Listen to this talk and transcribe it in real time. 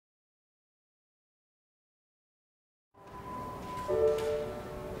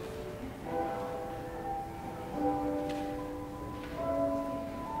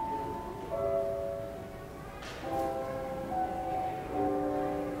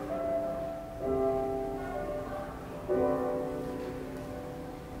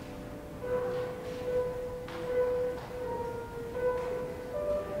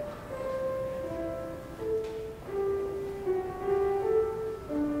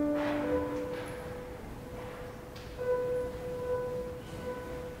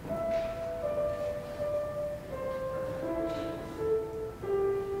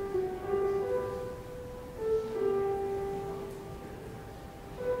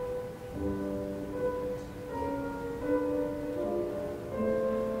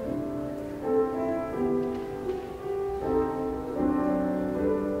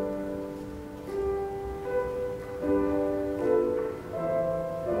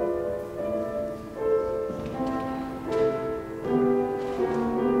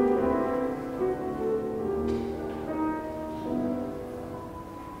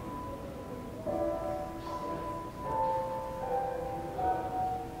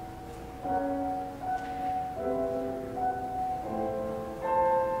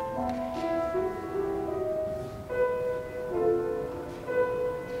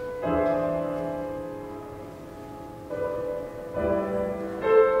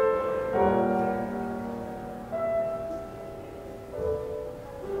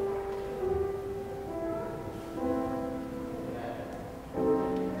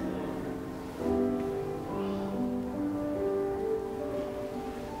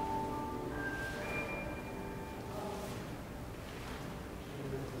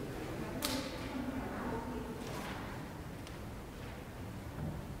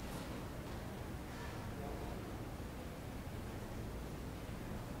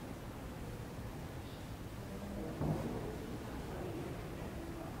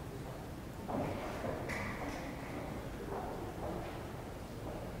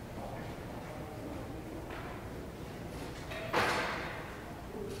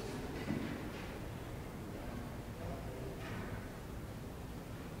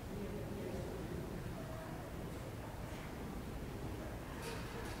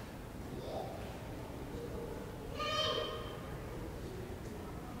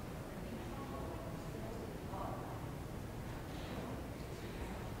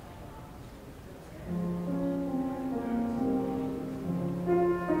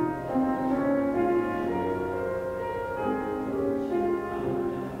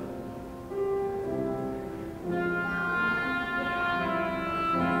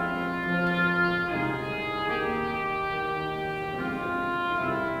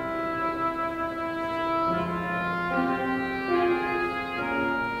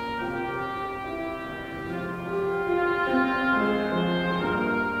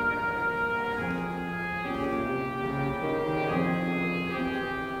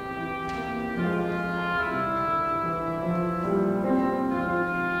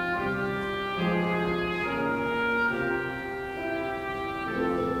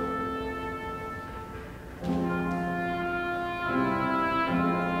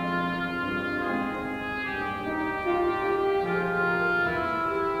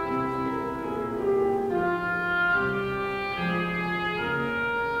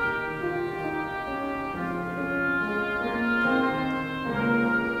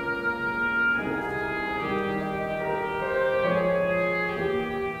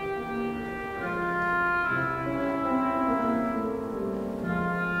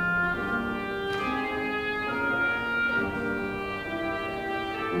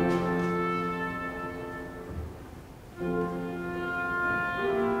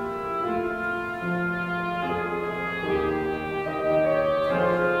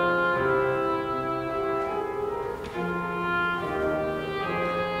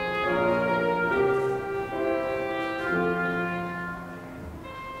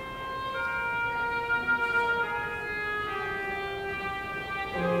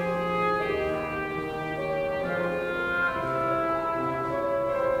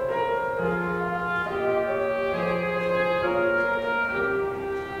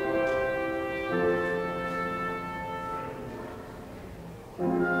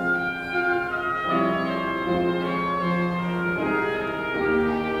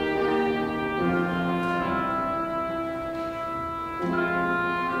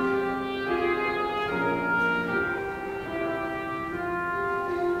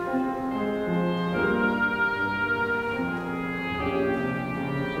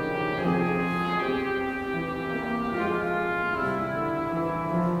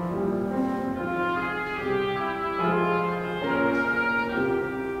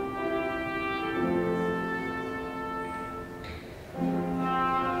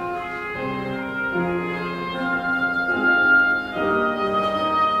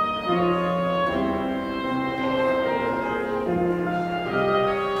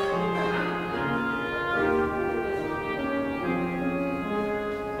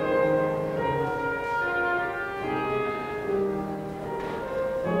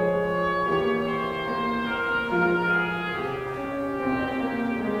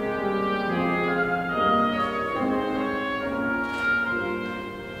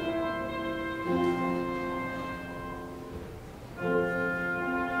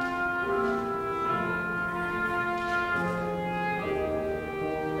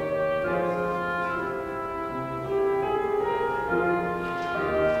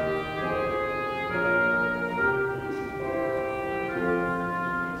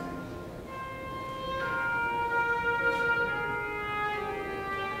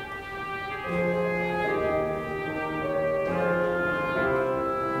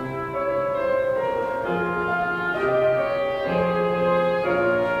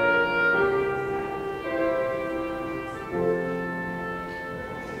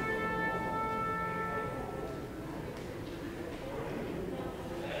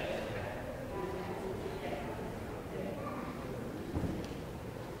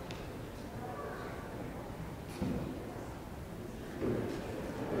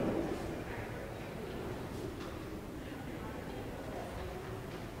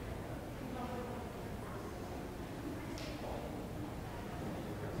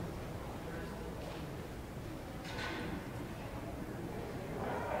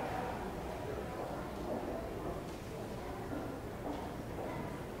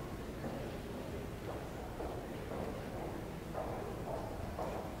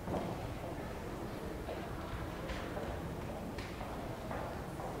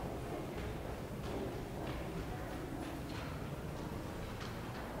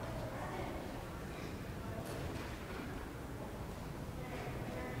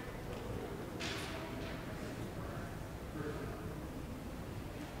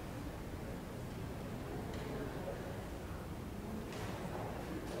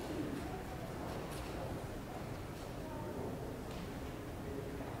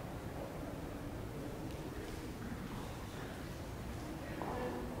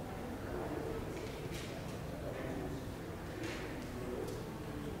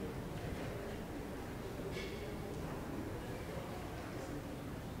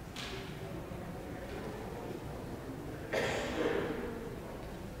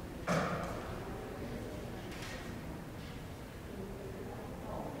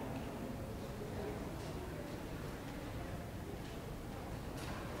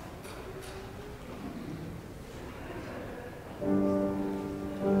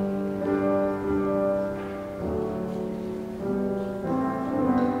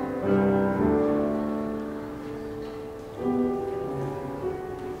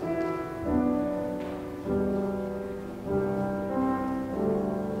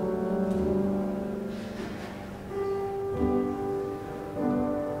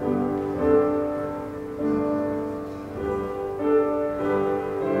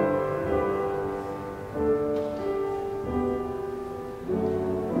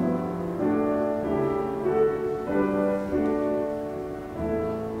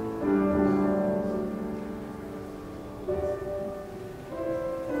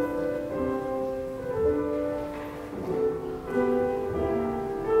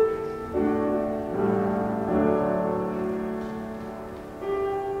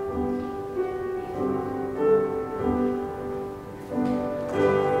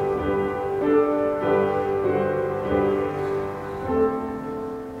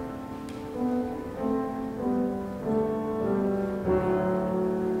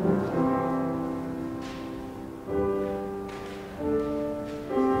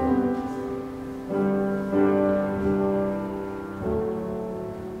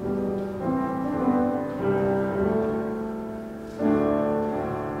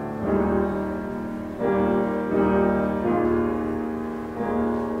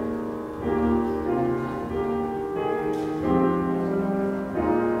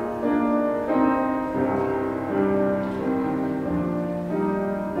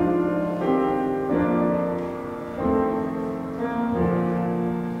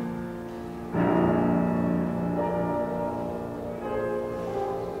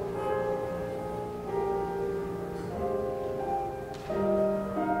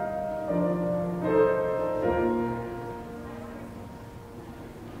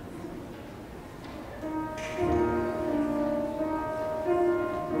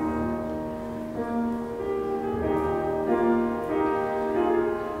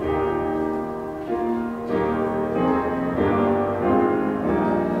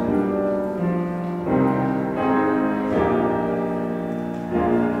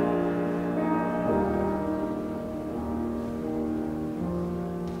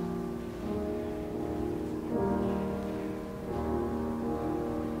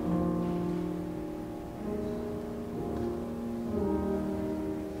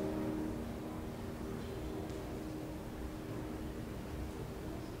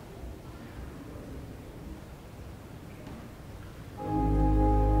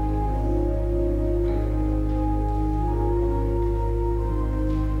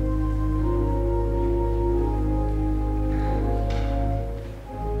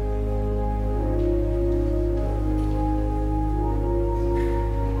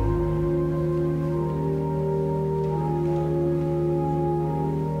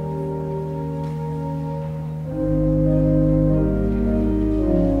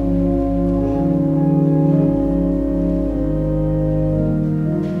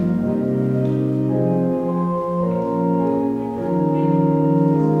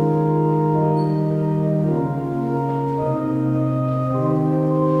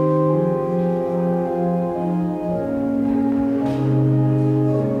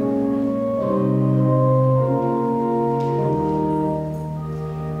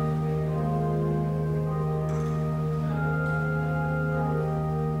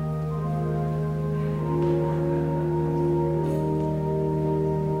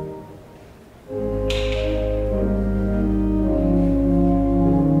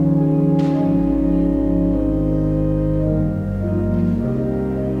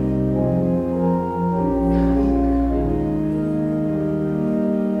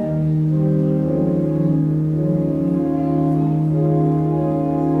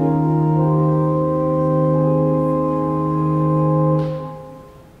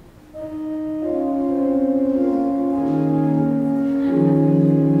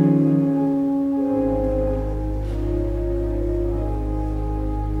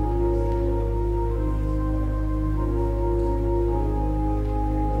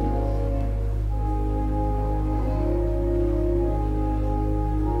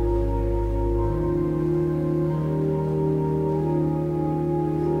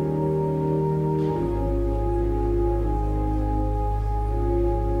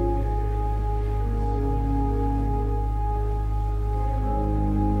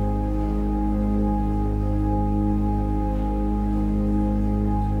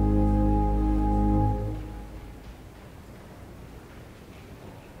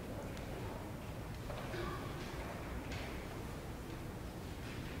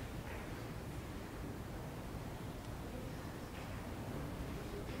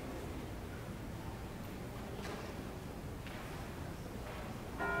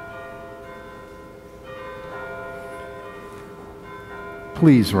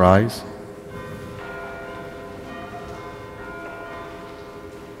Please rise.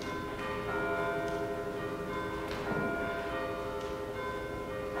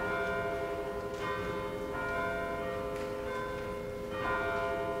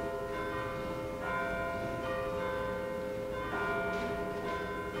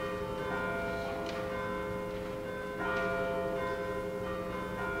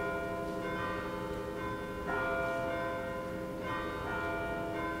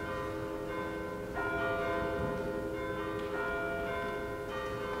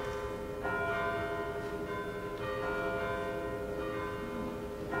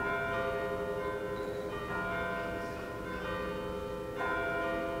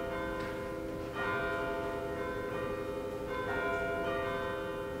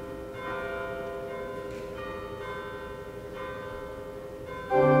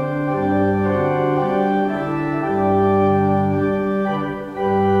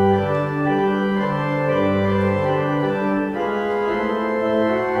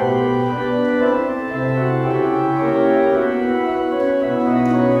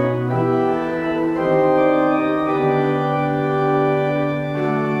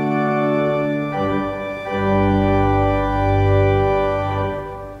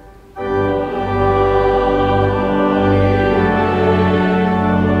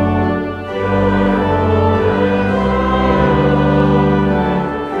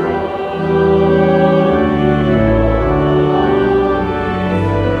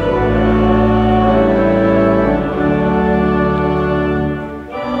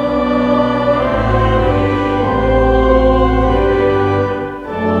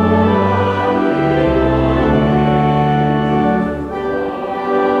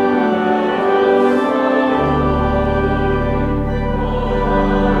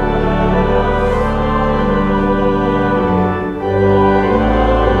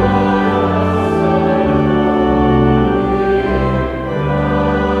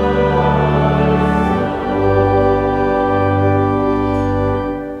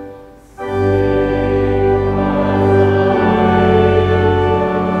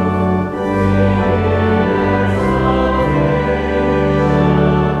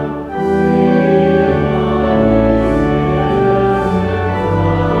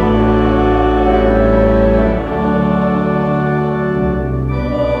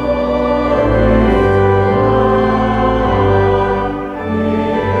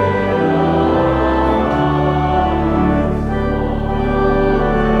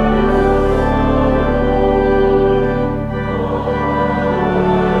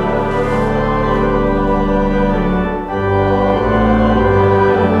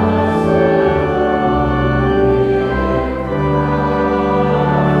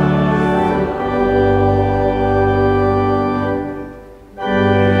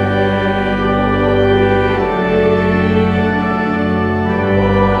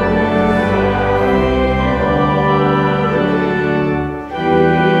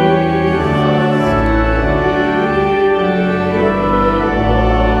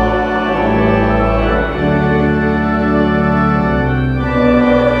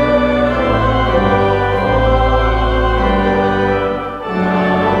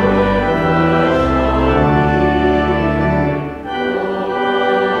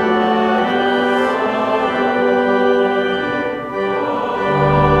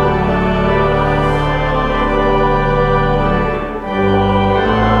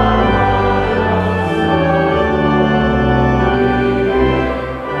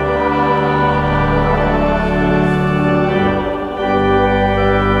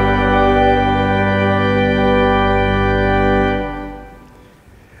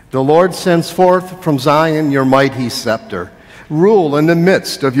 The Lord sends forth from Zion your mighty scepter. Rule in the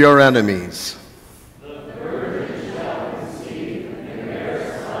midst of your enemies. The virgin shall conceive and bear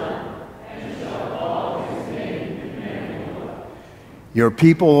a son, and shall call his name Emmanuel. Your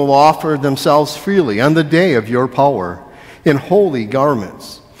people will offer themselves freely on the day of your power, in holy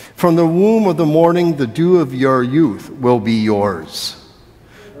garments. From the womb of the morning, the dew of your youth will be yours.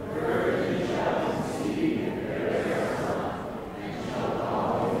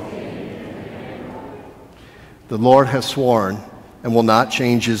 The Lord has sworn and will not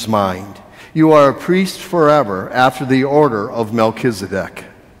change his mind. You are a priest forever after the order of Melchizedek.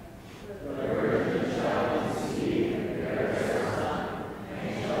 The virgin shall conceive and bear a son,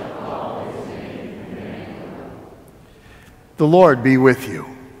 and shall call his name Emmanuel. The Lord be with you.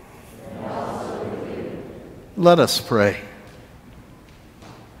 And also with you. Let us pray.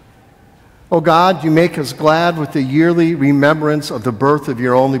 O God, you make us glad with the yearly remembrance of the birth of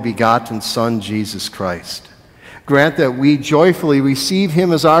your only begotten Son, Jesus Christ. Grant that we joyfully receive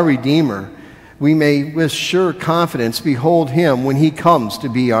him as our Redeemer. We may with sure confidence behold him when he comes to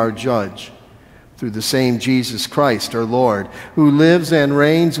be our judge. Through the same Jesus Christ, our Lord, who lives and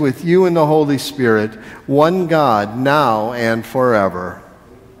reigns with you in the Holy Spirit, one God, now and forever.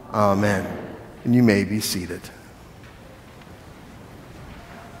 Amen. And you may be seated.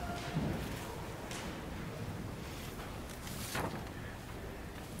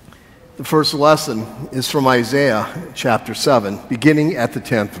 The first lesson is from Isaiah chapter 7, beginning at the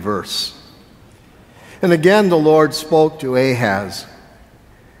 10th verse. And again the Lord spoke to Ahaz,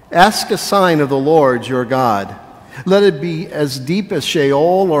 "Ask a sign of the Lord your God. Let it be as deep as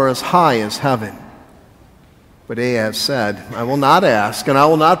Sheol or as high as heaven." But Ahaz said, "I will not ask, and I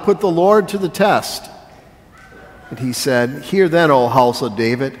will not put the Lord to the test." And he said, "Hear then, O house of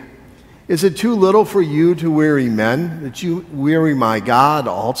David, is it too little for you to weary men, that you weary my God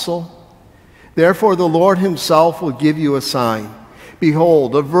also? Therefore the Lord himself will give you a sign.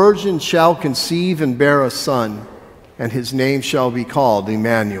 Behold, a virgin shall conceive and bear a son, and his name shall be called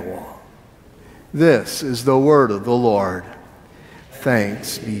Emmanuel." This is the word of the Lord.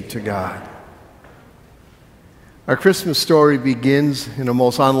 Thanks be to God. Our Christmas story begins in a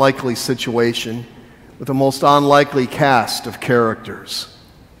most unlikely situation with a most unlikely cast of characters.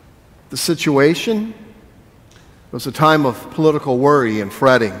 The situation was a time of political worry and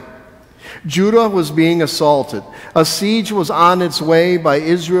fretting. Judah was being assaulted. A siege was on its way by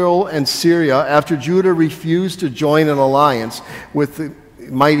Israel and Syria after Judah refused to join an alliance with the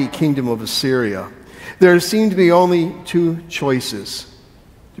mighty kingdom of Assyria. There seemed to be only two choices: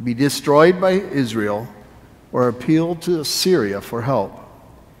 to be destroyed by Israel or appeal to Assyria for help.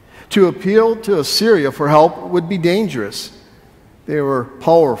 To appeal to Assyria for help would be dangerous. They were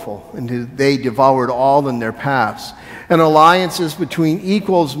powerful, and they devoured all in their paths. And alliances between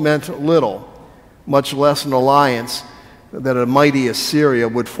equals meant little, much less an alliance that a mighty Assyria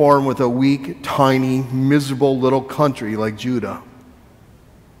would form with a weak, tiny, miserable little country like Judah.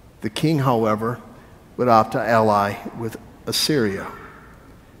 The king, however, would opt to ally with Assyria.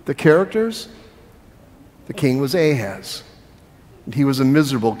 The characters? The king was Ahaz, and he was a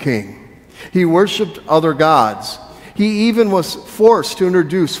miserable king. He worshipped other gods. He even was forced to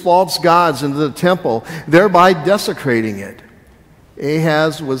introduce false gods into the temple, thereby desecrating it.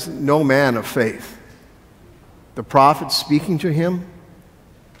 Ahaz was no man of faith. The prophet speaking to him,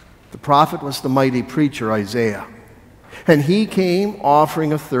 the prophet was the mighty preacher Isaiah. And he came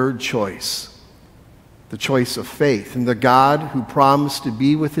offering a third choice, the choice of faith in the God who promised to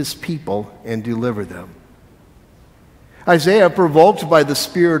be with his people and deliver them. Isaiah, provoked by the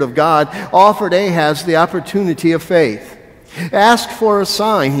Spirit of God, offered Ahaz the opportunity of faith. "Ask for a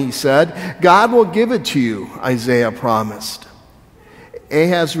sign," he said. "God will give it to you," Isaiah promised.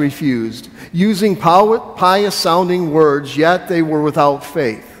 Ahaz refused, using pious-sounding words, yet they were without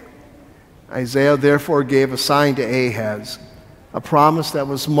faith. Isaiah therefore gave a sign to Ahaz, a promise that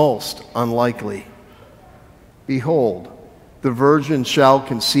was most unlikely. "Behold, the virgin shall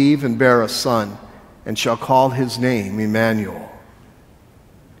conceive and bear a son, and shall call his name Emmanuel."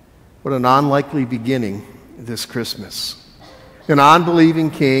 What an unlikely beginning this Christmas. An unbelieving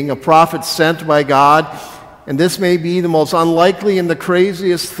king, a prophet sent by God, and this may be the most unlikely and the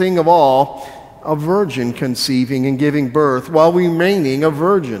craziest thing of all, a virgin conceiving and giving birth while remaining a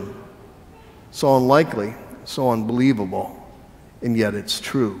virgin. So unlikely, so unbelievable, and yet it's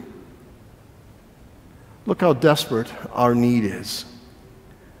true. Look how desperate our need is.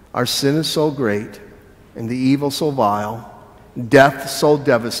 Our sin is so great, and the evil so vile, death so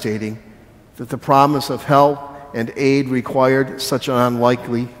devastating, that the promise of help and aid required such an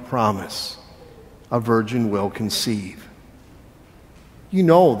unlikely promise. A virgin will conceive. You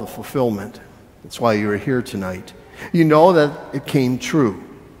know the fulfillment. That's why you're here tonight. You know that it came true.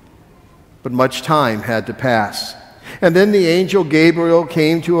 But much time had to pass. And then the angel Gabriel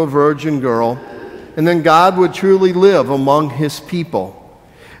came to a virgin girl, and then God would truly live among his people.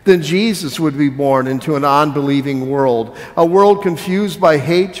 Then Jesus would be born into an unbelieving world, a world confused by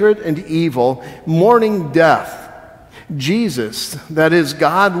hatred and evil, mourning death. Jesus, that is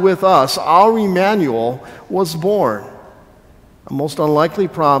God with us, our Emmanuel, was born. A most unlikely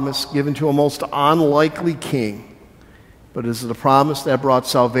promise given to a most unlikely king. But it is the promise that brought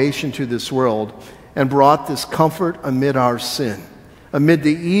salvation to this world and brought this comfort amid our sin, amid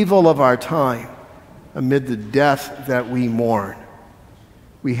the evil of our time, amid the death that we mourn.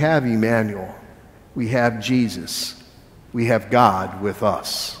 We have Emmanuel. We have Jesus. We have God with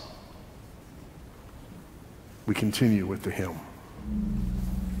us. We continue with the hymn.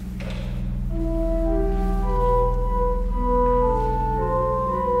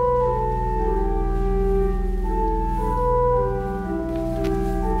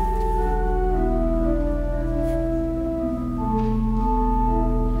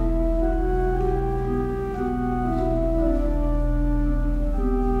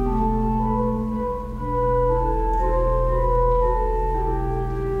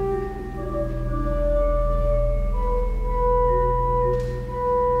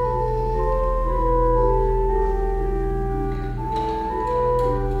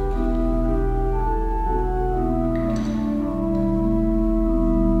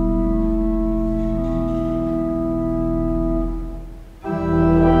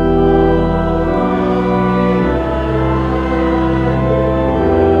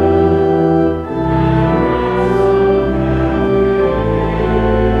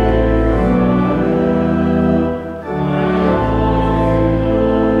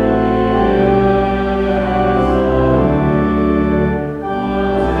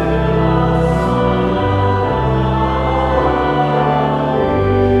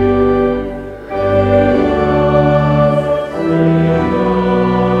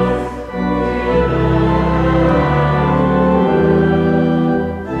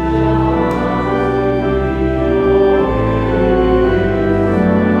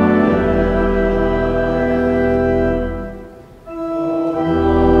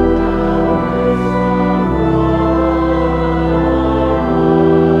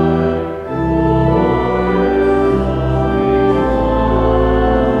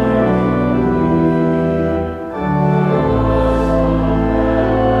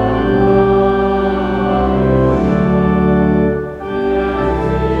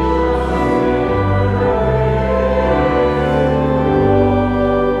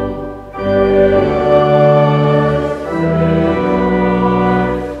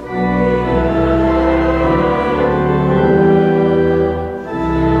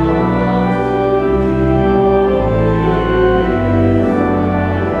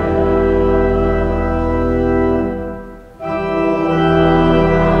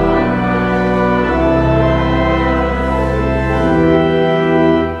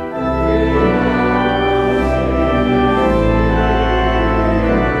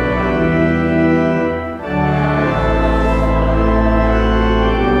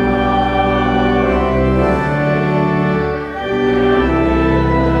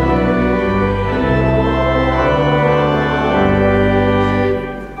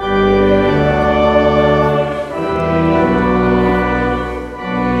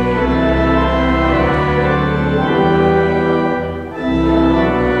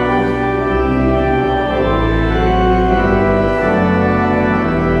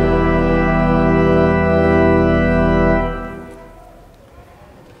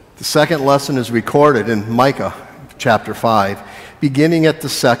 The second lesson is recorded in Micah chapter 5, beginning at the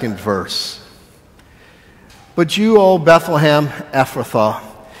second verse. But you, O Bethlehem Ephrathah,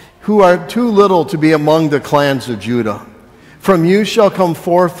 who are too little to be among the clans of Judah, from you shall come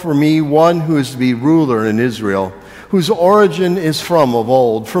forth for me one who is to be ruler in Israel, whose origin is from of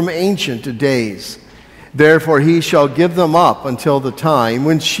old, from ancient days. Therefore he shall give them up until the time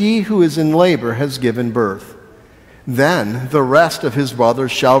when she who is in labor has given birth. Then the rest of his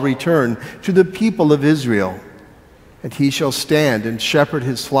brothers shall return to the people of Israel. And he shall stand and shepherd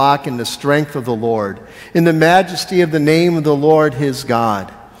his flock in the strength of the Lord, in the majesty of the name of the Lord his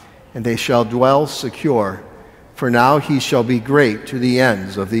God. And they shall dwell secure, for now he shall be great to the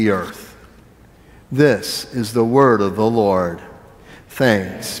ends of the earth. This is the word of the Lord.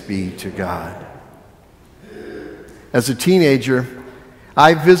 Thanks be to God. As a teenager,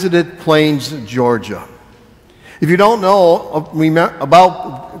 I visited Plains, Georgia. If you don't know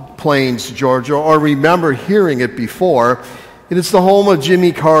about Plains, Georgia, or remember hearing it before, it is the home of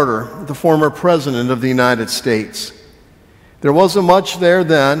Jimmy Carter, the former president of the United States. There wasn't much there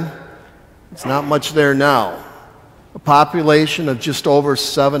then. It's not much there now. A population of just over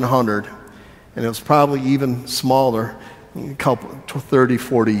 700, and it was probably even smaller a couple, 30,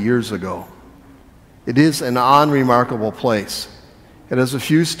 40 years ago. It is an unremarkable place. It has a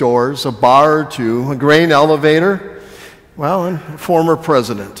few stores, a bar or two, a grain elevator, well, and a former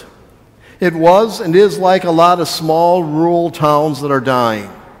president. It was and is like a lot of small rural towns that are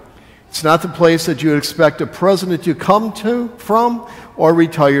dying. It's not the place that you would expect a president to come from or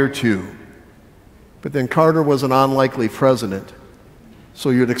retire to. But then Carter was an unlikely president, so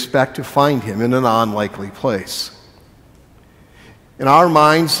you'd expect to find him in an unlikely place. In our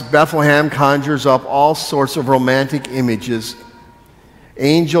minds, Bethlehem conjures up all sorts of romantic images.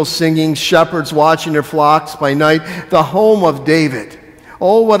 Angels singing, shepherds watching their flocks by night, the home of David.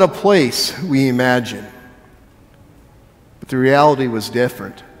 Oh, what a place we imagine. But the reality was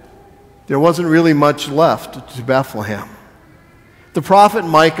different. There wasn't really much left to Bethlehem. The prophet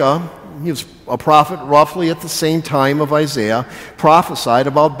Micah, he was a prophet roughly at the same time of Isaiah, prophesied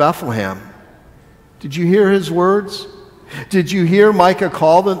about Bethlehem. Did you hear his words? Did you hear Micah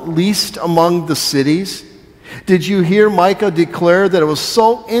call the least among the cities? Did you hear Micah declare that it was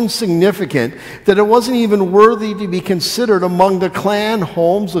so insignificant that it wasn't even worthy to be considered among the clan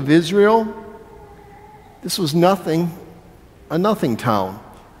homes of Israel? This was nothing, a nothing town,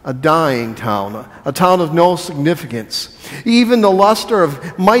 a dying town, a town of no significance. Even the luster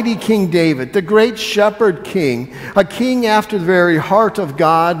of mighty King David, the great shepherd king, a king after the very heart of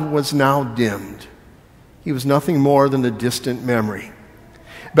God, was now dimmed. He was nothing more than a distant memory.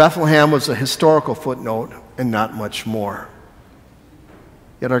 Bethlehem was a historical footnote and not much more.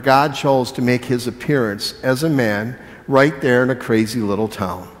 Yet our God chose to make his appearance as a man right there in a crazy little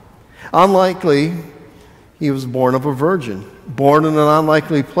town. Unlikely, he was born of a virgin, born in an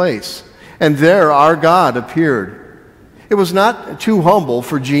unlikely place. And there our God appeared. It was not too humble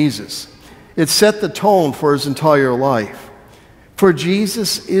for Jesus. It set the tone for his entire life. For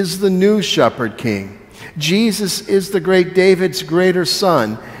Jesus is the new shepherd king. Jesus is the great David's greater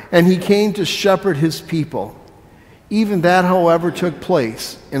son, and he came to shepherd his people. Even that, however, took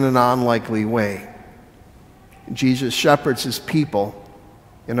place in an unlikely way. Jesus shepherds his people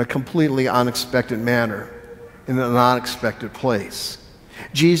in a completely unexpected manner, in an unexpected place.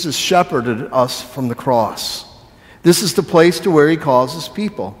 Jesus shepherded us from the cross. This is the place to where he calls his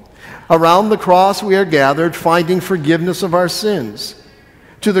people. Around the cross we are gathered, finding forgiveness of our sins.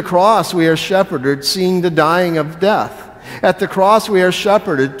 To the cross we are shepherded, seeing the dying of death. At the cross we are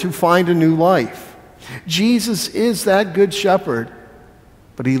shepherded to find a new life. Jesus is that good shepherd,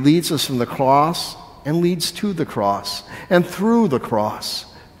 but he leads us from the cross and leads to the cross and through the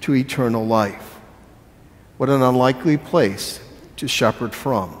cross to eternal life. What an unlikely place to shepherd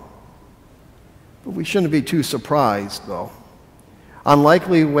from. But we shouldn't be too surprised, though.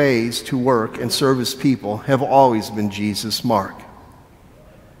 Unlikely ways to work and serve his people have always been Jesus' mark.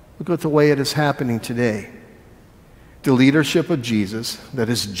 Look at the way it is happening today. The leadership of Jesus, that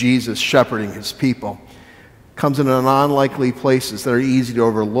is Jesus shepherding his people, comes in unlikely places that are easy to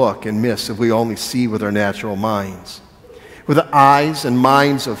overlook and miss if we only see with our natural minds. With the eyes and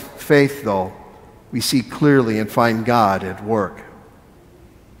minds of faith, though, we see clearly and find God at work.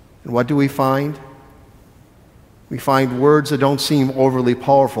 And what do we find? We find words that don't seem overly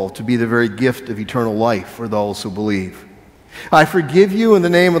powerful to be the very gift of eternal life for those who believe. I forgive you in the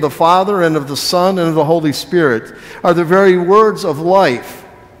name of the Father and of the Son and of the Holy Spirit are the very words of life.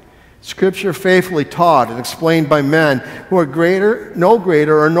 Scripture faithfully taught and explained by men who are no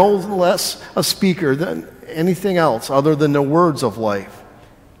greater or no less a speaker than anything else other than the words of life.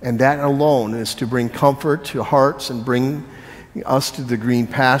 And that alone is to bring comfort to hearts and bring us to the green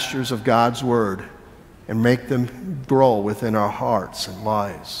pastures of God's Word and make them grow within our hearts and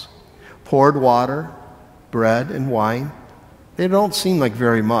lives. Poured water, bread, and wine, they don't seem like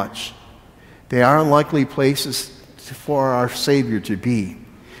very much. They are unlikely places for our Savior to be.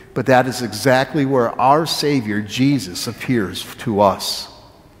 But that is exactly where our Savior, Jesus, appears to us.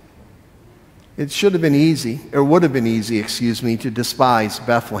 It would have been easy, to despise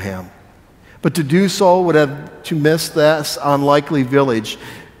Bethlehem. But to do so would have to miss this unlikely village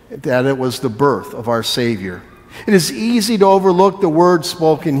that it was the birth of our Savior. It is easy to overlook the words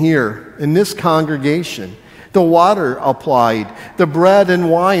spoken here in this congregation, the water applied, the bread and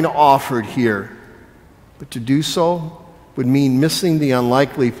wine offered here. But to do so would mean missing the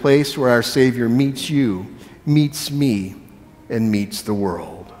unlikely place where our Savior meets you, meets me, and meets the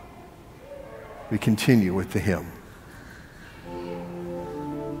world. We continue with the hymn.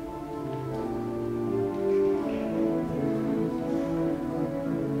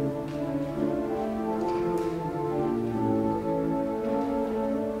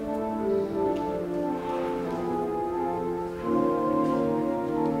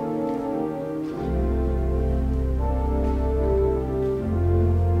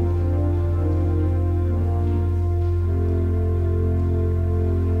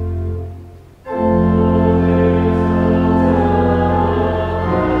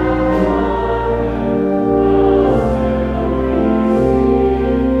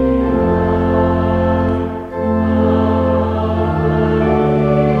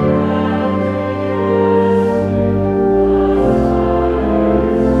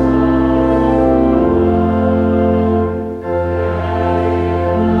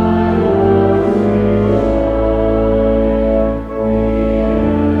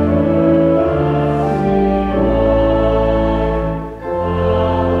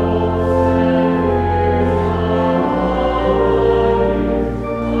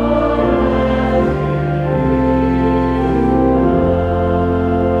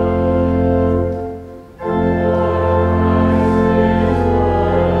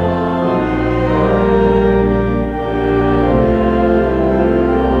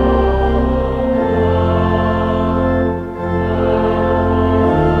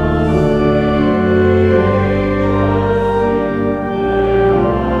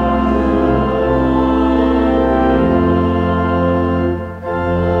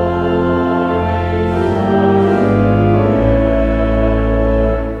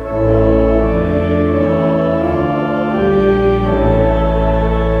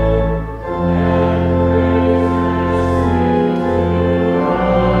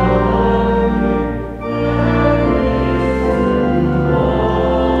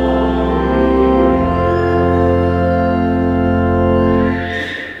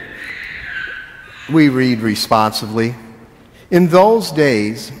 We read responsively. In those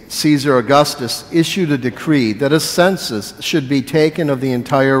days, Caesar Augustus issued a decree that a census should be taken of the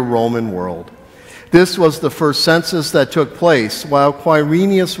entire Roman world. This was the first census that took place while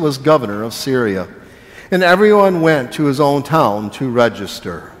Quirinius was governor of Syria, and everyone went to his own town to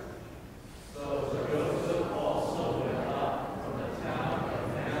register.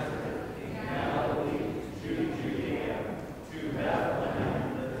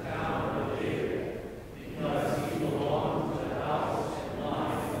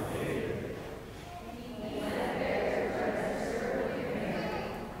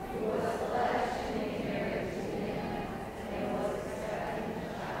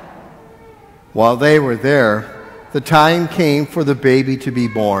 While they were there, the time came for the baby to be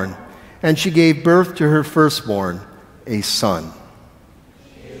born, and she gave birth to her firstborn, a son.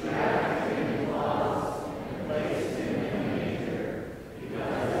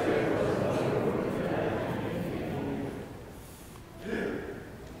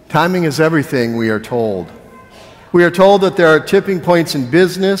 Timing is everything, we are told. We are told that there are tipping points in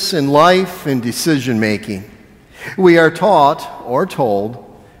business, in life, in decision-making. We are taught, or told,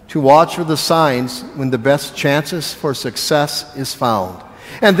 to watch for the signs when the best chances for success is found,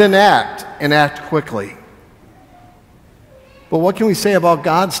 and then act, and act quickly. But what can we say about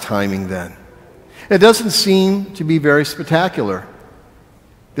God's timing then? It doesn't seem to be very spectacular.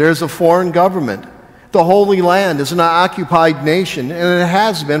 There's a foreign government. The Holy Land is an occupied nation, and it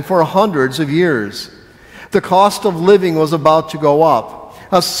has been for hundreds of years. The cost of living was about to go up.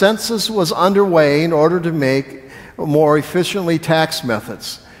 A census was underway in order to make more efficiently tax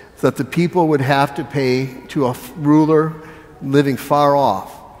methods that the people would have to pay to a ruler living far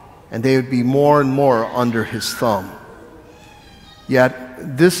off, and they would be more and more under his thumb.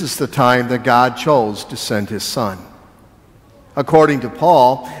 Yet, this is the time that God chose to send his Son. According to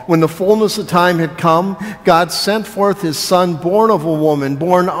Paul, when the fullness of time had come, God sent forth his Son, born of a woman,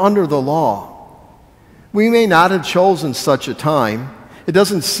 born under the law. We may not have chosen such a time. It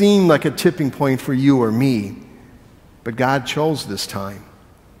doesn't seem like a tipping point for you or me, but God chose this time.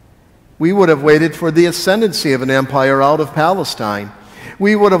 We would have waited for the ascendancy of an empire out of Palestine.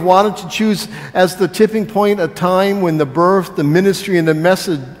 We would have wanted to choose as the tipping point a time when the birth, the ministry, and the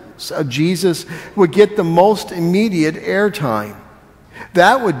message of Jesus would get the most immediate airtime.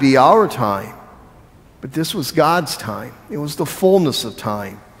 That would be our time. But this was God's time. It was the fullness of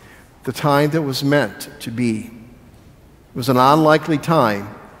time, the time that was meant to be. It was an unlikely time,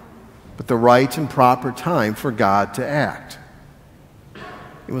 but the right and proper time for God to act.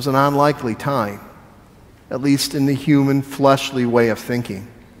 It was an unlikely time, at least in the human, fleshly way of thinking.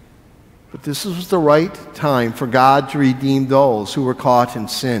 But this was the right time for God to redeem those who were caught in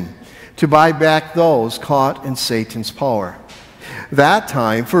sin, to buy back those caught in Satan's power. That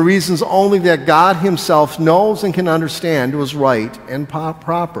time, for reasons only that God himself knows and can understand, was right and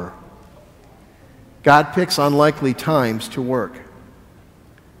proper. God picks unlikely times to work. Do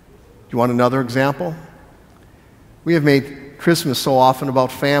you want another example? We have made Christmas so often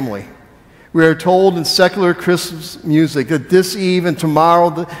about family. We are told in secular Christmas music that this eve and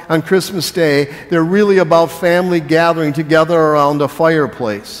tomorrow on Christmas Day, they're really about family gathering together around a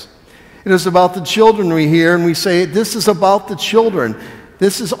fireplace. It is about the children we hear, and we say, this is about the children.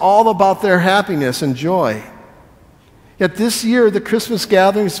 This is all about their happiness and joy. Yet this year, the Christmas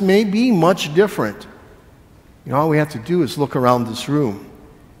gatherings may be much different. You know, all we have to do is look around this room,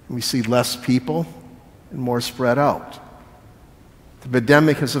 and we see less people and more spread out. The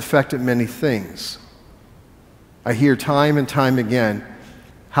pandemic has affected many things. I hear time and time again,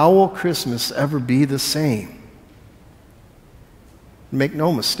 how will Christmas ever be the same? Make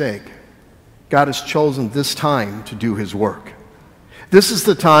no mistake, God has chosen this time to do his work. This is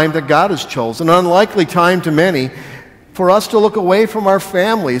the time that God has chosen, an unlikely time to many, for us to look away from our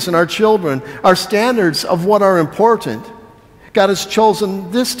families and our children, our standards of what are important. God has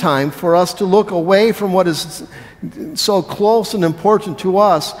chosen this time for us to look away from what is so close and important to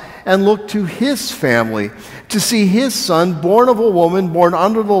us and look to his family, to see his Son, born of a woman, born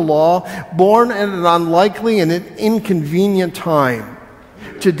under the law, born at an unlikely and an inconvenient time.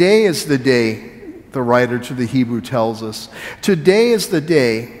 Today is the day, the writer to the Hebrew tells us. Today is the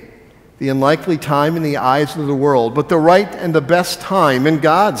day, the unlikely time in the eyes of the world, but the right and the best time in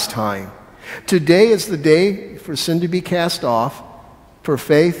God's time. Today is the day for sin to be cast off, for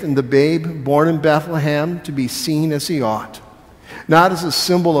faith in the babe born in Bethlehem to be seen as he ought, not as a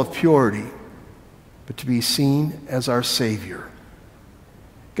symbol of purity, but to be seen as our Savior.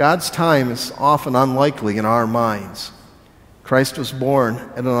 God's time is often unlikely in our minds. Christ was born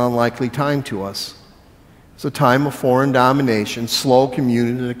at an unlikely time to us. It's a time of foreign domination, slow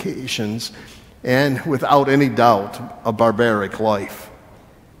communications, and without any doubt, a barbaric life.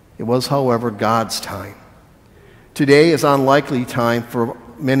 It was, however, God's time. Today is an unlikely time for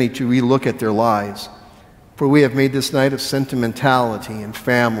many to relook at their lives, for we have made this night of sentimentality and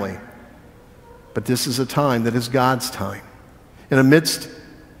family. But this is a time that is God's time. And amidst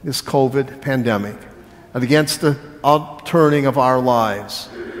this COVID pandemic, and against the upturning of our lives,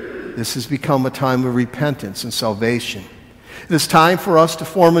 this has become a time of repentance and salvation. It is time for us to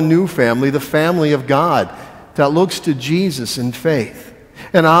form a new family, the family of God, that looks to Jesus in faith.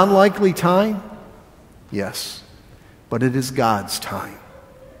 An unlikely time? Yes. But it is God's time.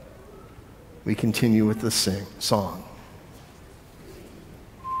 We continue with the song.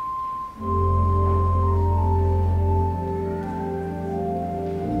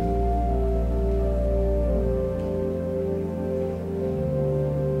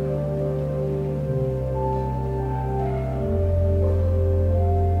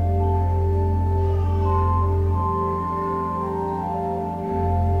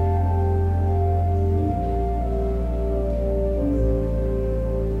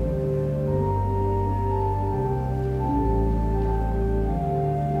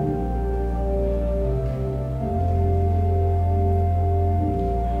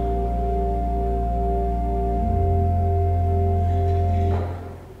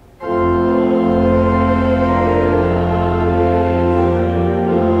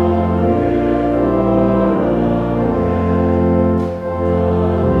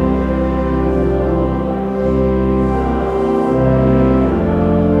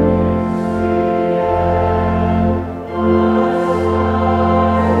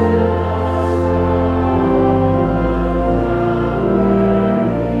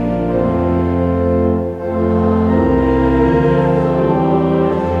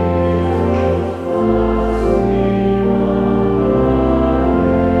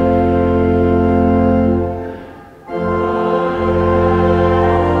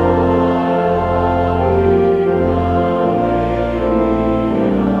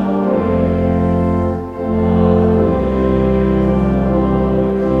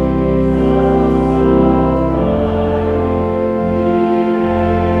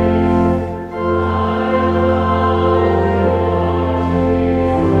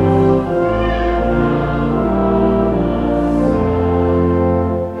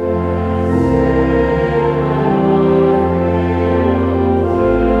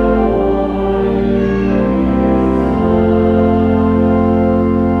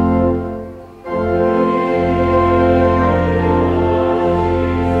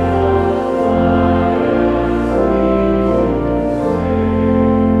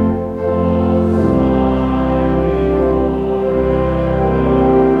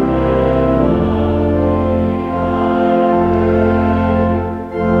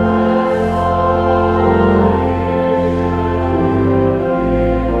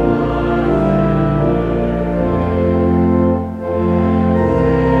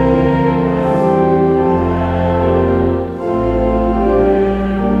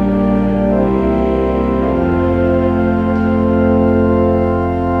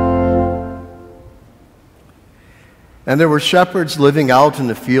 there were shepherds living out in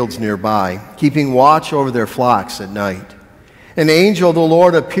the fields nearby, keeping watch over their flocks at night. An angel of the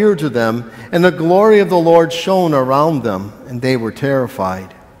Lord appeared to them, and the glory of the Lord shone around them, and they were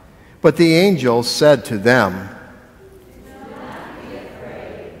terrified. But the angel said to them,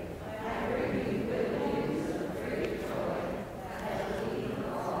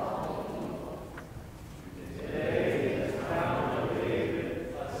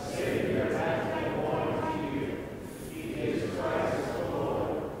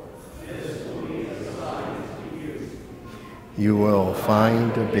 you will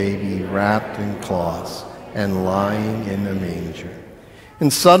find a baby wrapped in cloths and lying in a manger.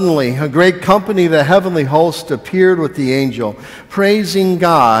 And suddenly a great company of the heavenly host appeared with the angel, praising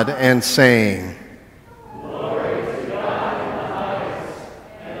God and saying, Glory to God in the highest,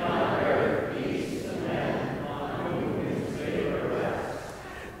 and on earth peace to men on whom his favor rests.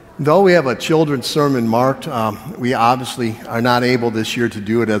 Though we have a children's sermon marked, we obviously are not able this year to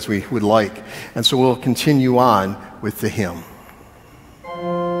do it as we would like. And so we'll continue on with the hymn.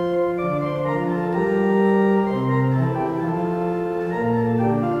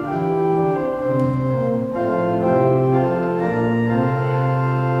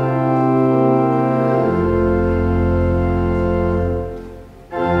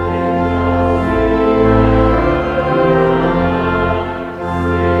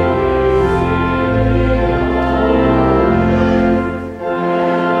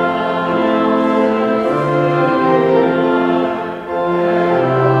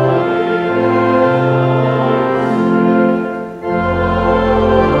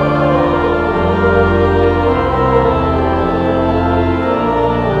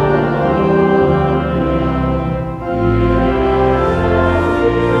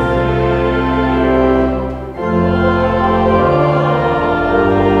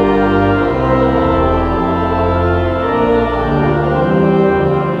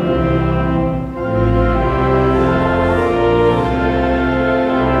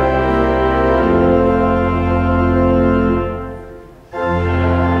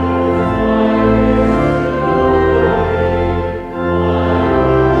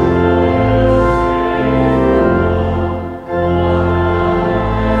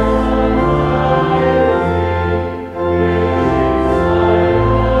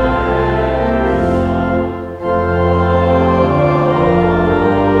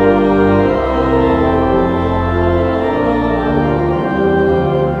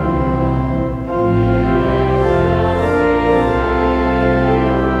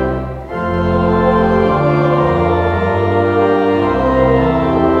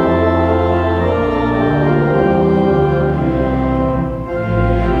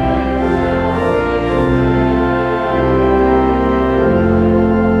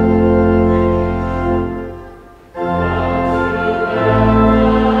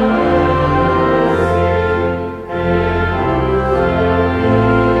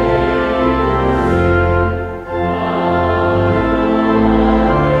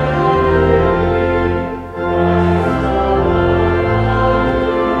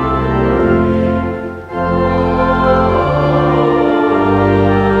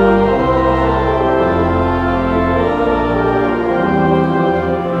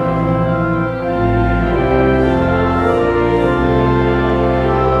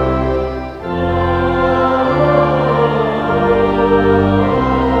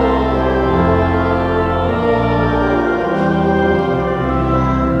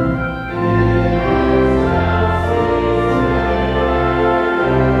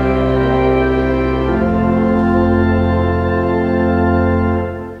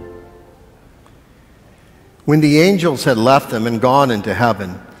 When the angels had left them and gone into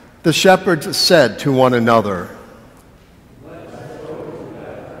heaven, the shepherds said to one another,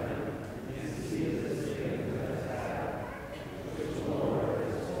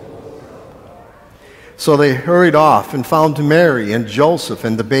 So they hurried off and found Mary and Joseph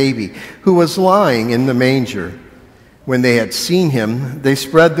and the baby, who was lying in the manger. When they had seen him, they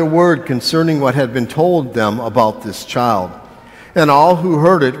spread the word concerning what had been told them about this child. And all who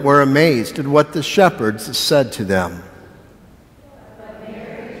heard it were amazed at what the shepherds said to them. But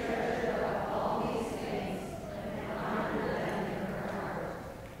Mary treasured up all these things and pondered them in her heart.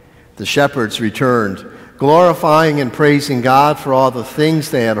 The shepherds returned, glorifying and praising God for all the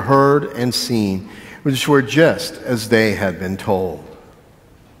things they had heard and seen, which were just as they had been told.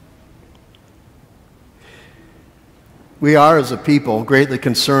 We are, as a people, greatly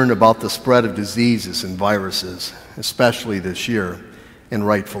concerned about the spread of diseases and viruses, especially this year, and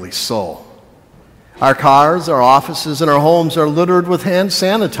rightfully so. Our cars, our offices, and our homes are littered with hand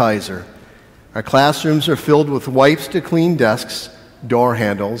sanitizer. Our classrooms are filled with wipes to clean desks, door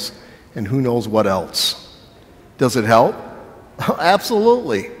handles, and who knows what else. Does it help?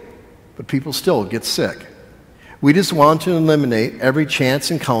 Absolutely. But people still get sick. We just want to eliminate every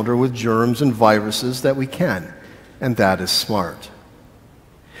chance encounter with germs and viruses that we can, and that is smart.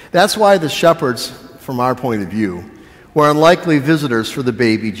 That's why the shepherds, from our point of view, were unlikely visitors for the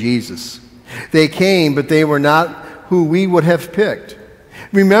baby Jesus. They came, but they were not who we would have picked.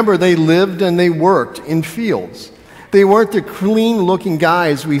 Remember, they lived and they worked in fields. They weren't the clean-looking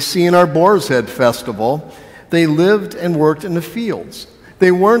guys we see in our Boar's Head festival. They lived and worked in the fields.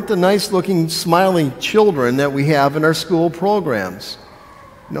 They weren't the nice-looking, smiling children that we have in our school programs.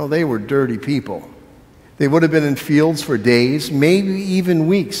 No, they were dirty people. They would have been in fields for days, maybe even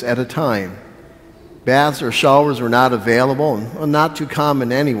weeks at a time. Baths or showers were not available, and not too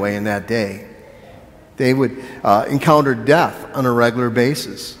common anyway in that day. They would encounter death on a regular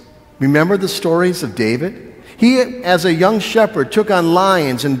basis. Remember the stories of David? He, as a young shepherd, took on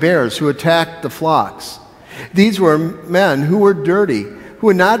lions and bears who attacked the flocks. These were men who were dirty, who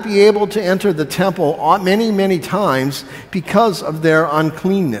would not be able to enter the temple many, many times because of their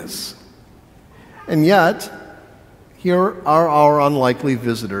uncleanness. And yet, here are our unlikely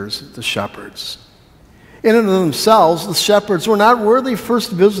visitors, the shepherds. In and of themselves, the shepherds were not worthy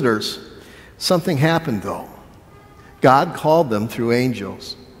first visitors. Something happened, though. God called them through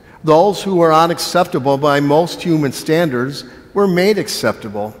angels. Those who were unacceptable by most human standards were made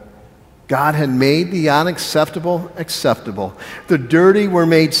acceptable. God had made the unacceptable acceptable. The dirty were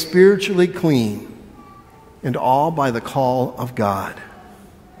made spiritually clean, and all by the call of God.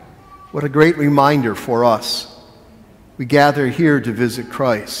 What a great reminder for us. We gather here to visit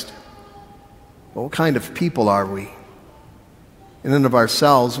Christ. But what kind of people are we? In and of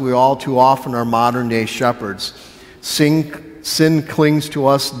ourselves, we all too often are modern-day shepherds. Sin clings to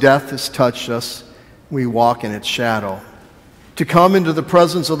us, death has touched us, we walk in its shadow. To come into the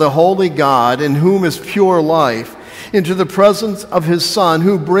presence of the holy God, in whom is pure life, into the presence of his Son,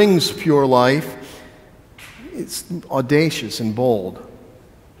 who brings pure life, it's audacious and bold.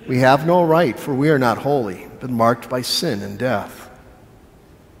 We have no right, for we are not holy, but marked by sin and death.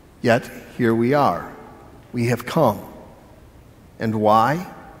 Yet, here we are. We have come. And why?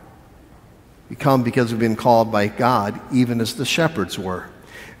 We come because we've been called by God, even as the shepherds were.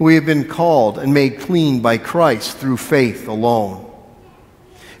 We have been called and made clean by Christ through faith alone.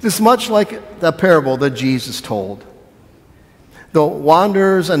 It is much like the parable that Jesus told. The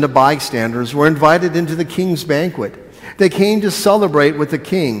wanderers and the bystanders were invited into the king's banquet. They came to celebrate with the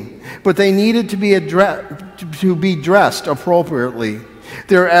king, but they needed to be dressed appropriately.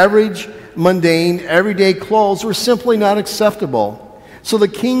 Their average, mundane, everyday clothes were simply not acceptable. So the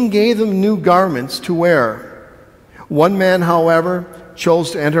king gave them new garments to wear. One man, however,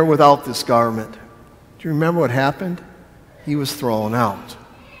 chose to enter without this garment. Do you remember what happened? He was thrown out.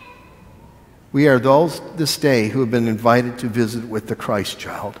 We are those this day who have been invited to visit with the Christ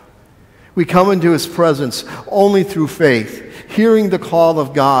child. We come into his presence only through faith, hearing the call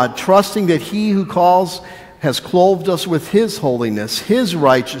of God, trusting that he who calls has clothed us with his holiness, his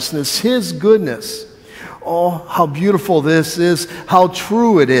righteousness, his goodness. Oh, how beautiful this is, how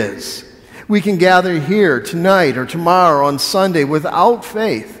true it is. We can gather here tonight or tomorrow on Sunday without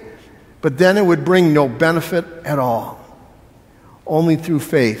faith, but then it would bring no benefit at all. Only through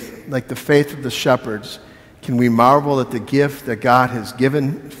faith, like the faith of the shepherds, can we marvel at the gift that God has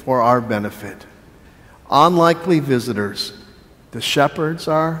given for our benefit. Unlikely visitors, the shepherds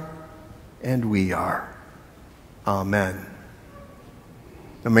are, and we are. Amen.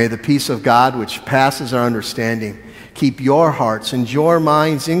 And may the peace of God, which passes our understanding, keep your hearts and your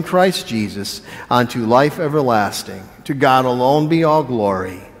minds in Christ Jesus unto life everlasting. To God alone be all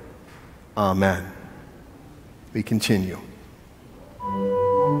glory. Amen. We continue.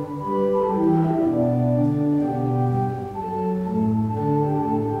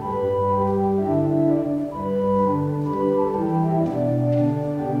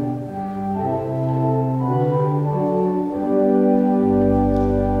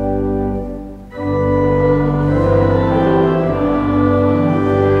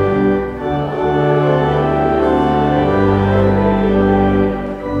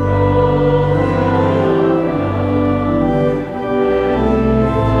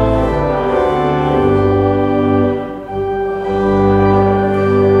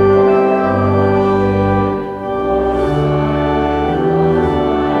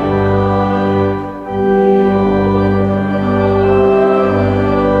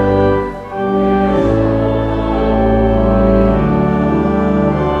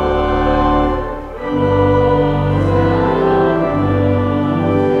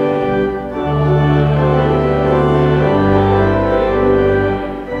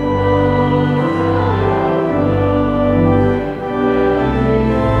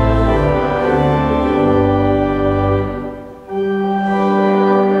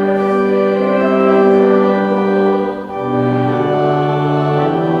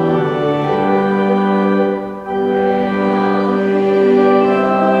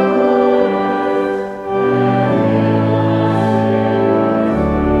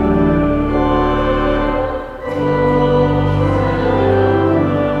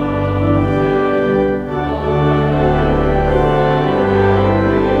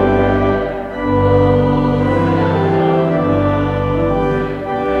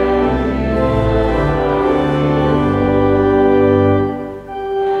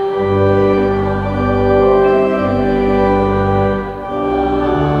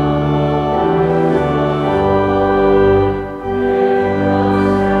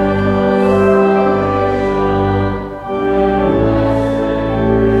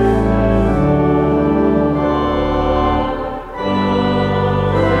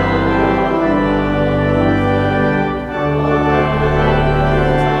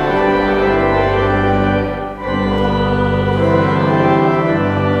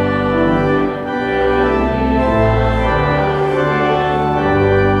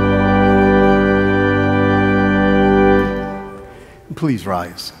 please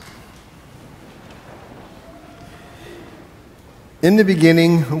rise? In the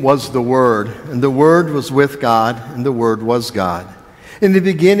beginning was the Word, and the Word was with God, and the Word was God. In the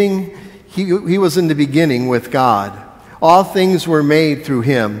beginning, he was in the beginning with God. All things were made through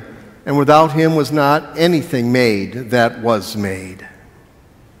him, and without him was not anything made that was made.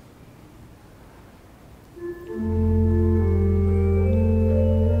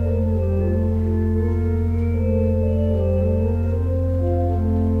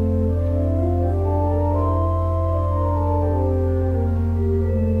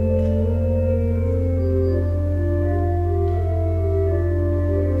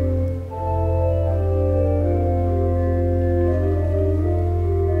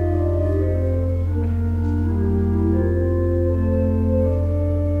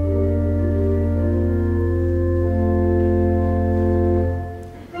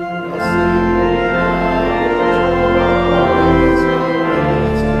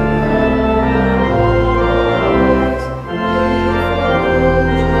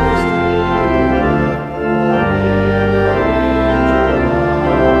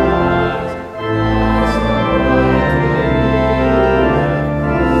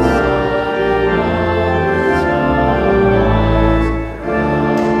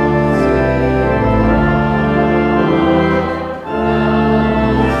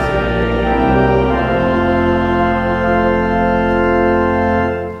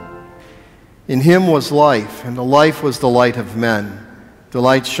 In him was life, and the life was the light of men. The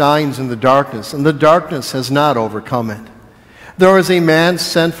light shines in the darkness, and the darkness has not overcome it. There was a man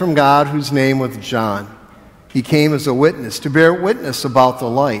sent from God whose name was John. He came as a witness, to bear witness about the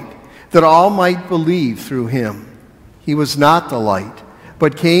light, that all might believe through him. He was not the light,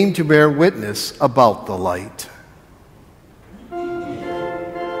 but came to bear witness about the light.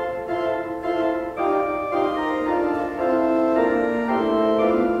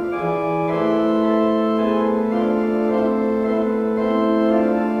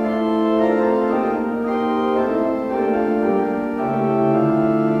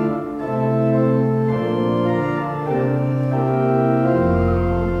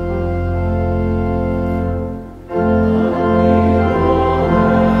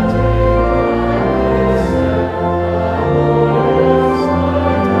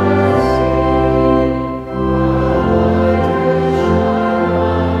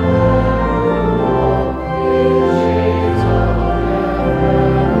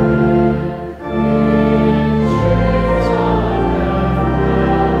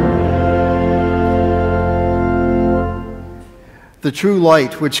 The true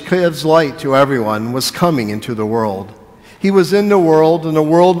light, which gives light to everyone, was coming into the world. He was in the world, and the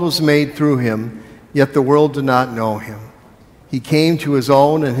world was made through him, yet the world did not know him. He came to his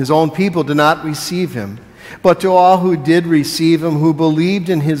own, and his own people did not receive him. But to all who did receive him, who believed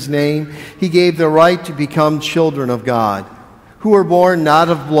in his name, he gave the right to become children of God, who were born not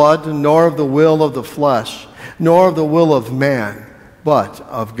of blood, nor of the will of the flesh, nor of the will of man, but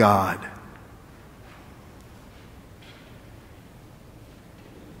of God.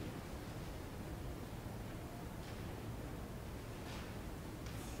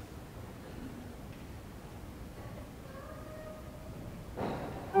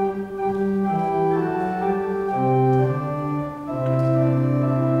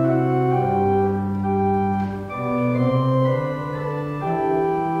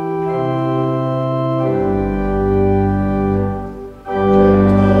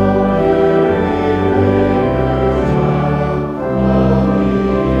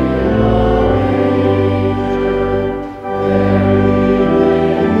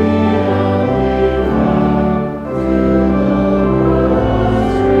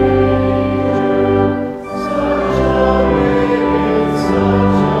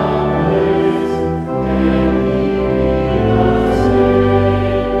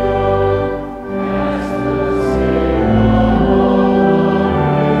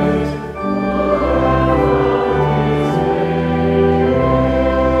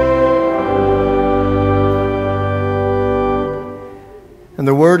 And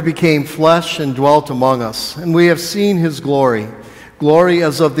the Word became flesh and dwelt among us, and we have seen his glory, glory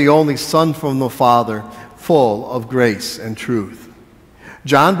as of the only Son from the Father, full of grace and truth.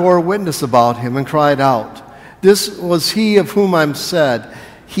 John bore witness about him and cried out, "This was he of whom I'm said,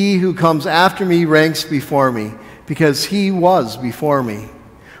 he who comes after me ranks before me, because he was before me.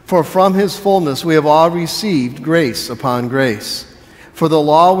 For from his fullness we have all received grace upon grace. For the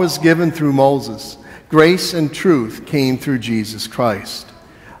law was given through Moses. Grace and truth came through Jesus Christ.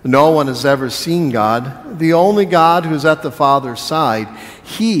 No one has ever seen God, the only God who is at the Father's side.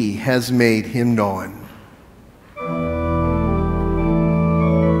 He has made him known."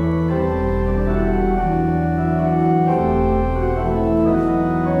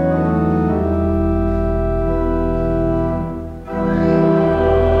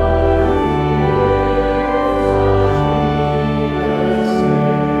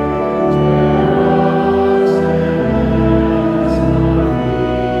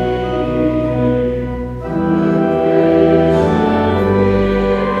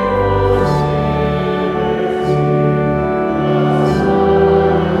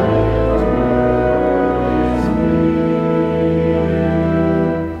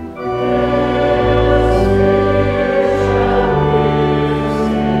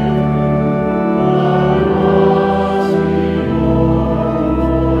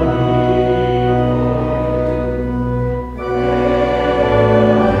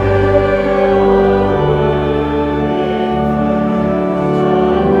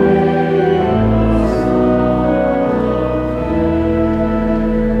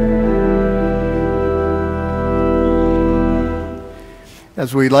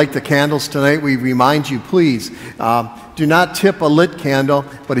 As we light the candles tonight, we remind you, please, do not tip a lit candle,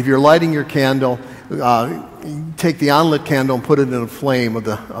 but if you're lighting your candle, take the unlit candle and put it in a flame of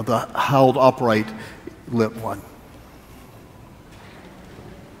the held upright lit one.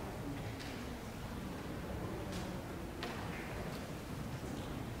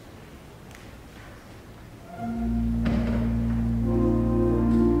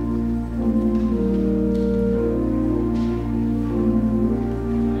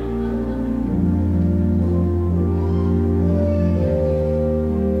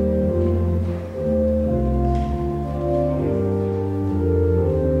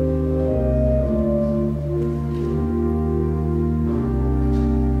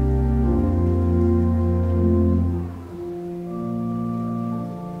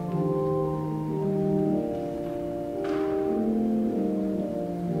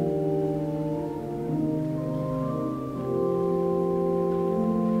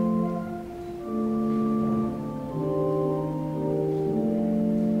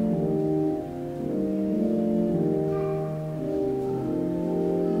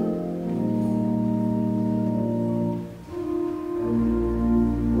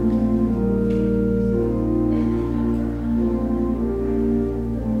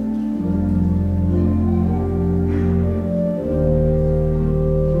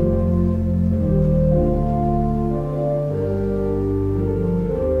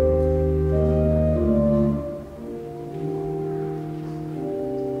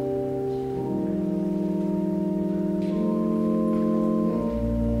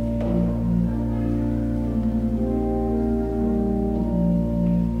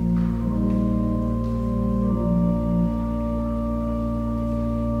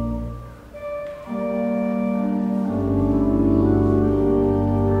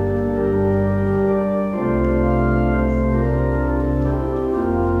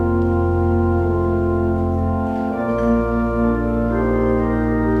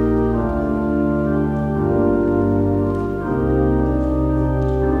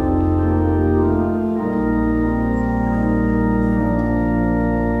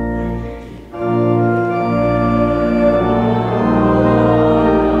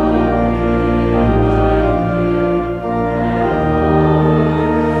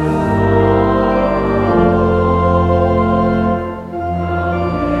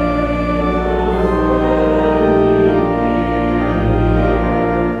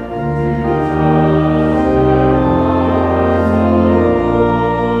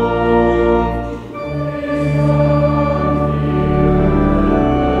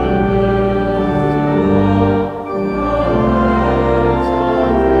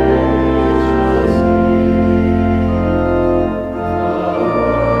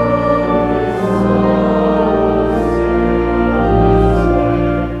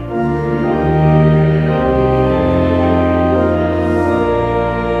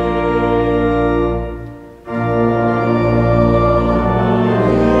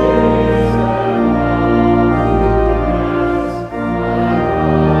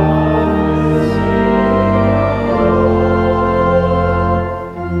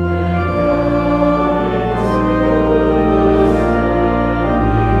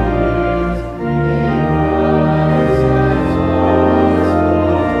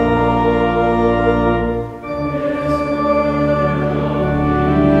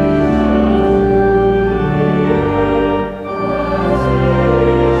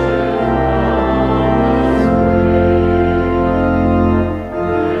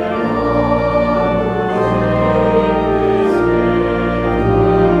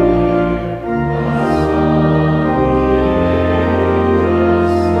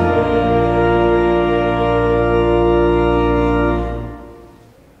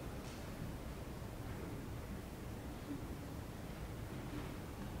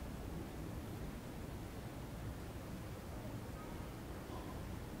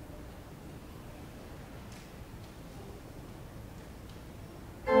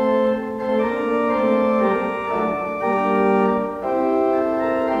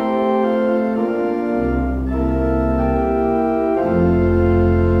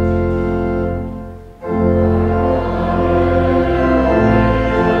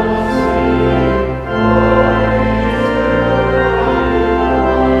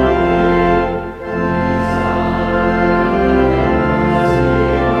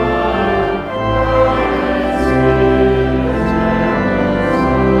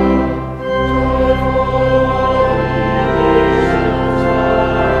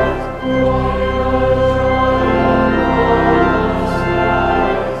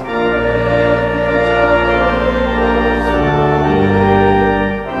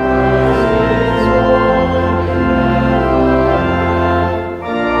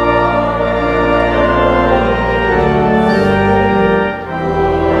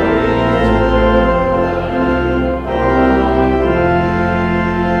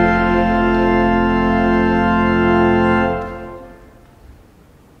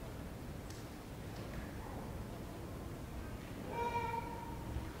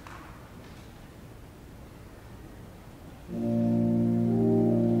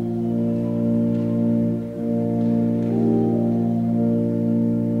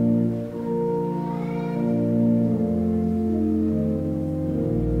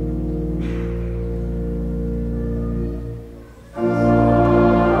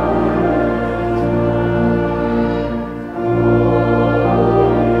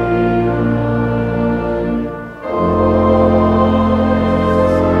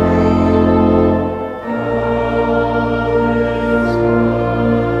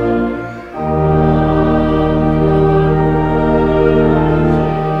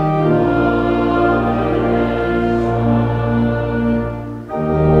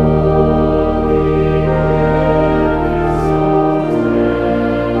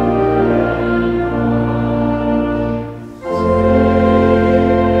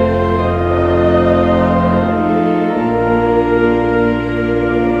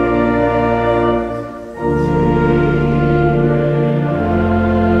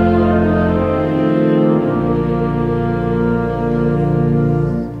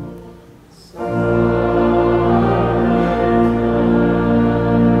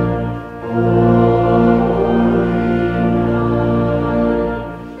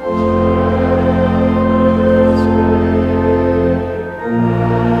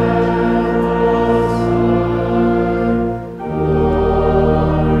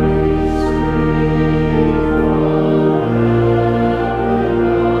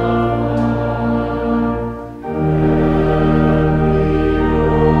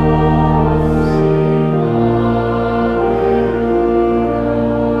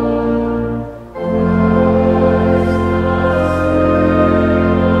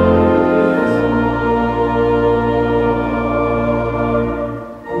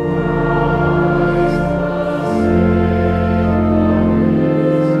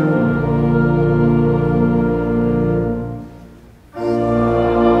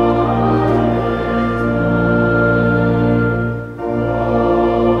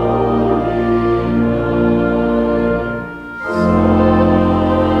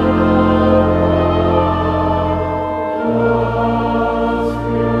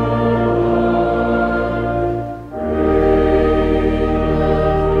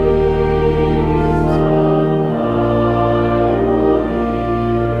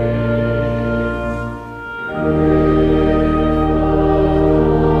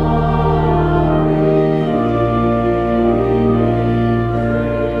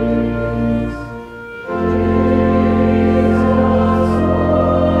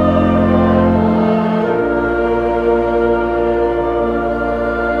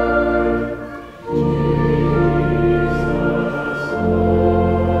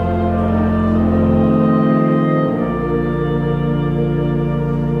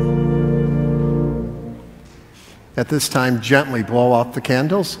 At this time, gently blow out the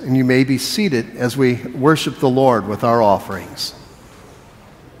candles, and you may be seated as we worship the Lord with our offerings.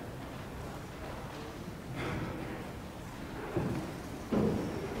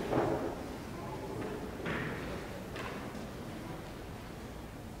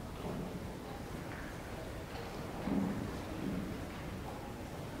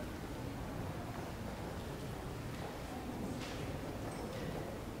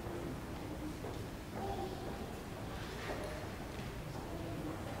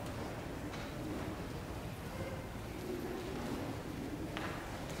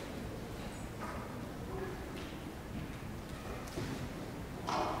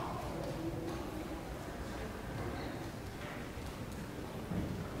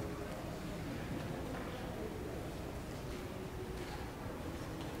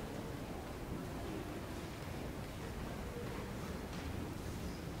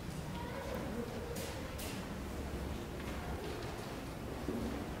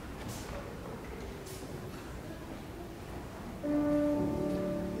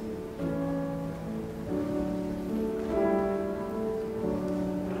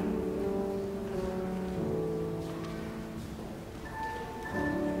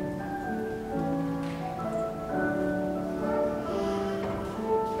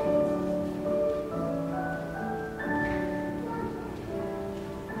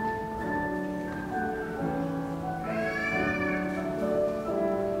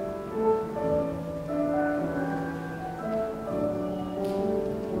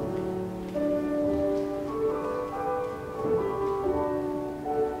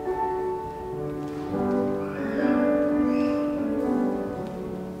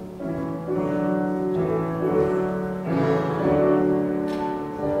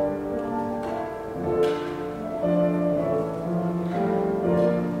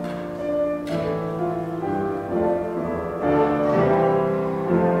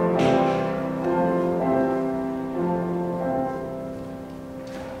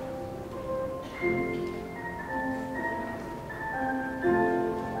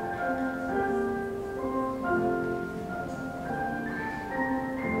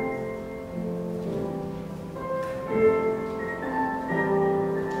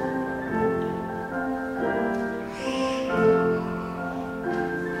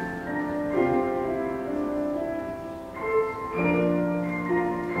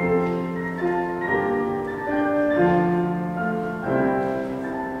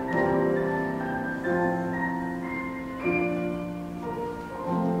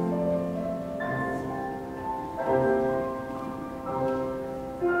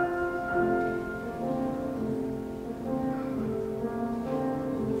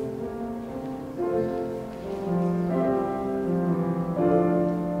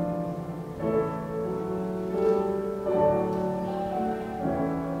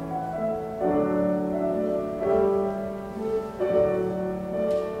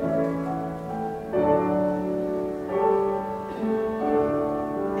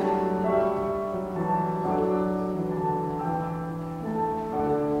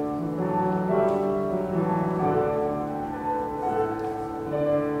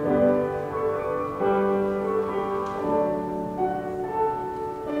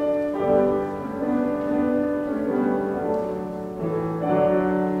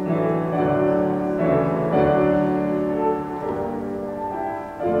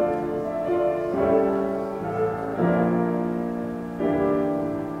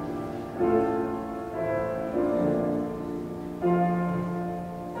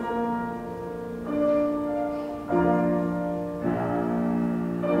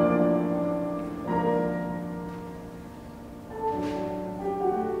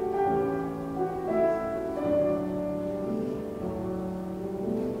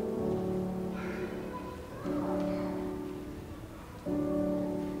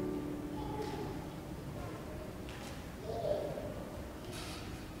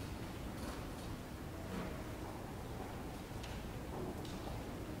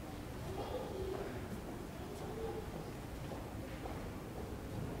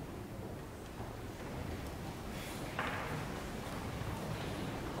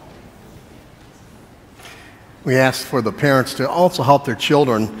 We ask for the parents to also help their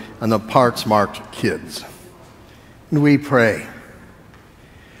children on the parts marked kids. And we pray.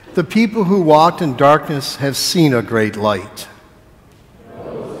 The people who walked in darkness have seen a great light.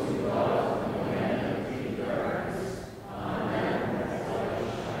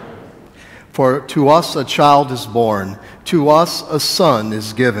 For to us a child is born, to us a son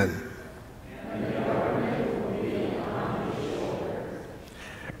is given.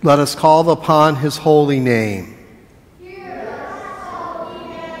 Let us call upon his holy name.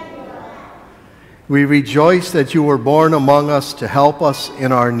 We rejoice that you were born among us to help us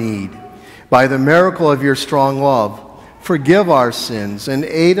in our need. By the miracle of your strong love, forgive our sins and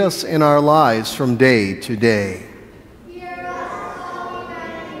aid us in our lives from day to day.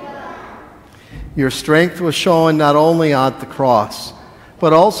 Your strength was shown not only at the cross,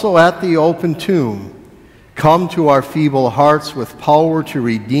 but also at the open tomb. Come to our feeble hearts with power to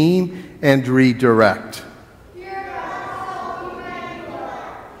redeem and redirect.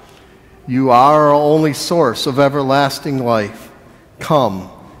 You are our only source of everlasting life. Come,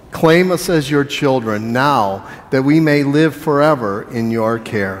 claim us as your children now, that we may live forever in your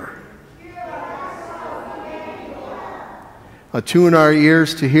care. Attune our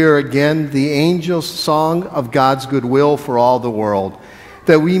ears to hear again the angels' song of God's goodwill for all the world,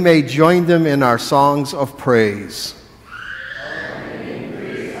 that we may join them in our songs of praise.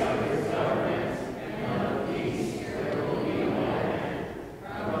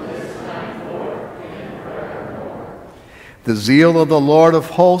 The zeal of the Lord of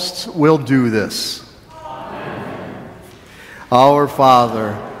hosts will do this. Amen. Our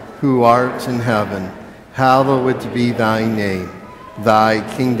Father, who art in heaven, hallowed be thy name. Thy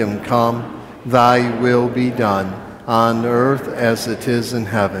kingdom come, thy will be done, on earth as it is in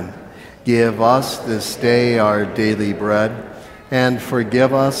heaven. Give us this day our daily bread, and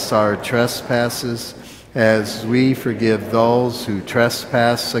forgive us our trespasses, as we forgive those who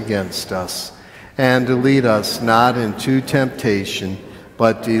trespass against us. And lead us not into temptation,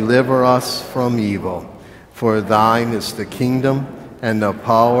 but deliver us from evil. For thine is the kingdom, and the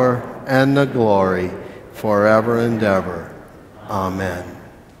power, and the glory, forever and ever. Amen.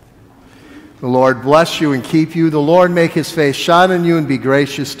 The Lord bless you and keep you. The Lord make his face shine on you and be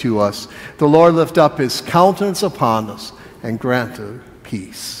gracious to us. The Lord lift up his countenance upon us and grant us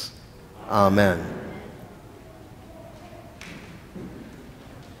peace. Amen.